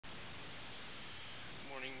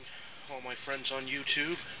all my friends on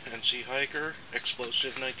YouTube, NC Hiker,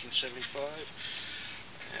 Explosive 1975,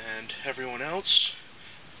 and everyone else.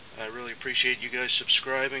 I really appreciate you guys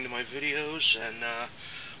subscribing to my videos, and I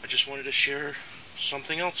just wanted to share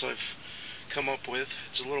something else I've come up with.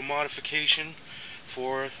 It's a little modification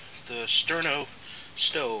for the Sterno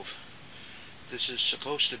Stove. This is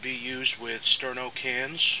supposed to be used with Sterno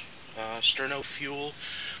cans, Sterno Fuel,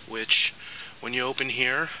 which when you open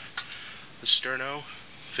here, the Sterno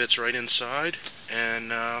fits right inside,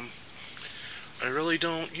 and I really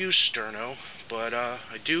don't use Sterno, but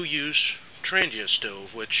I do use Trangia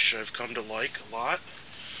Stove, which I've come to like a lot.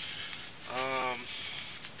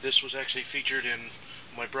 This was actually featured in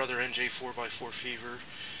my brother NJ4x4 Fever,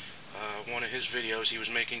 one of his videos. He was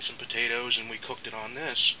making some potatoes and we cooked it on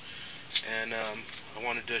this, and I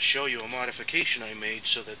wanted to show you a modification I made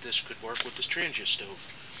so that this could work with this Trangia Stove.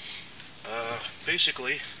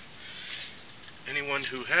 Basically, anyone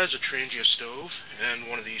who has a Trangia Stove and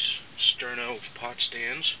one of these Sterno pot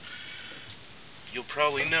stands, you'll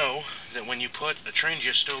probably know that when you put a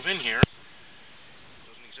Trangia Stove in here, it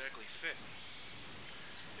doesn't exactly fit.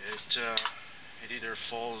 It either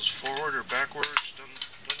falls forward or backwards,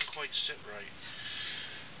 doesn't quite sit right.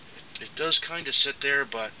 It does kind of sit there,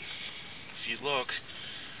 but if you look,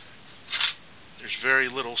 there's very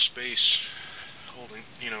little space holding,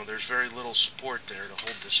 there's very little support there to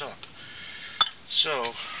hold this up.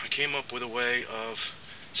 So I came up with a way of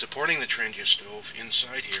supporting the Trangia Stove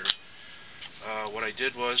inside here. What I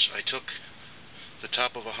did was I took the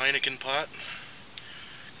top of a Heineken pot,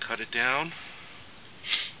 cut it down,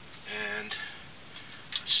 and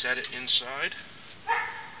set it inside,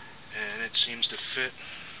 and it seems to fit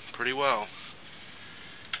pretty well.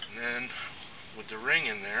 And then with the ring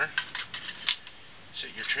in there,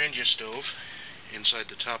 set your Trangia Stove inside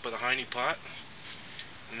the top of the Heine pot,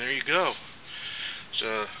 and there you go. It's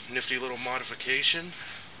a nifty little modification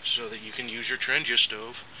so that you can use your Trangia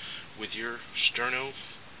Stove with your Sterno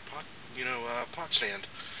pot, pot stand.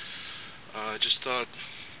 I just thought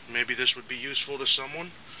maybe this would be useful to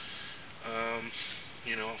someone.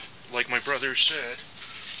 Like my brother said,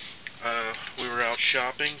 we were out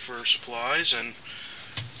shopping for supplies, and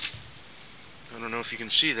I don't know if you can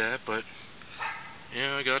see that, but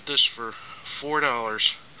yeah, I got this for $4.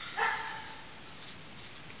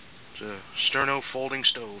 It's a Sterno folding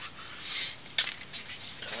stove.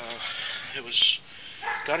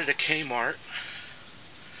 Got it at Kmart.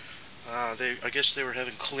 I guess they were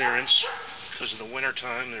having clearance because of the winter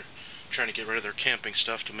time. They're trying to get rid of their camping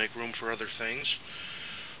stuff to make room for other things.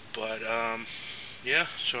 But yeah,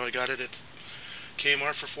 so I got it at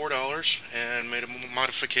Kmart for $4 and made a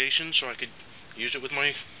modification so I could use it with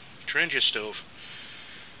my Trangia Stove.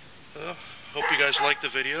 Hope you guys liked the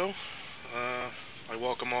video. I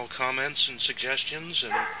welcome all comments and suggestions,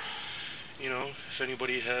 and if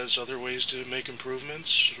anybody has other ways to make improvements,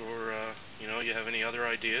 or you have any other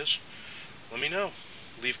ideas, let me know.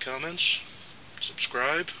 Leave comments,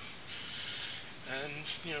 subscribe, and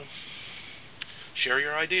share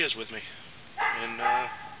your ideas with me. And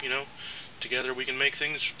together we can make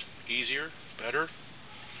things easier, better,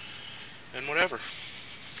 and whatever.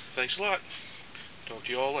 Thanks a lot. Talk to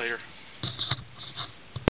you all later.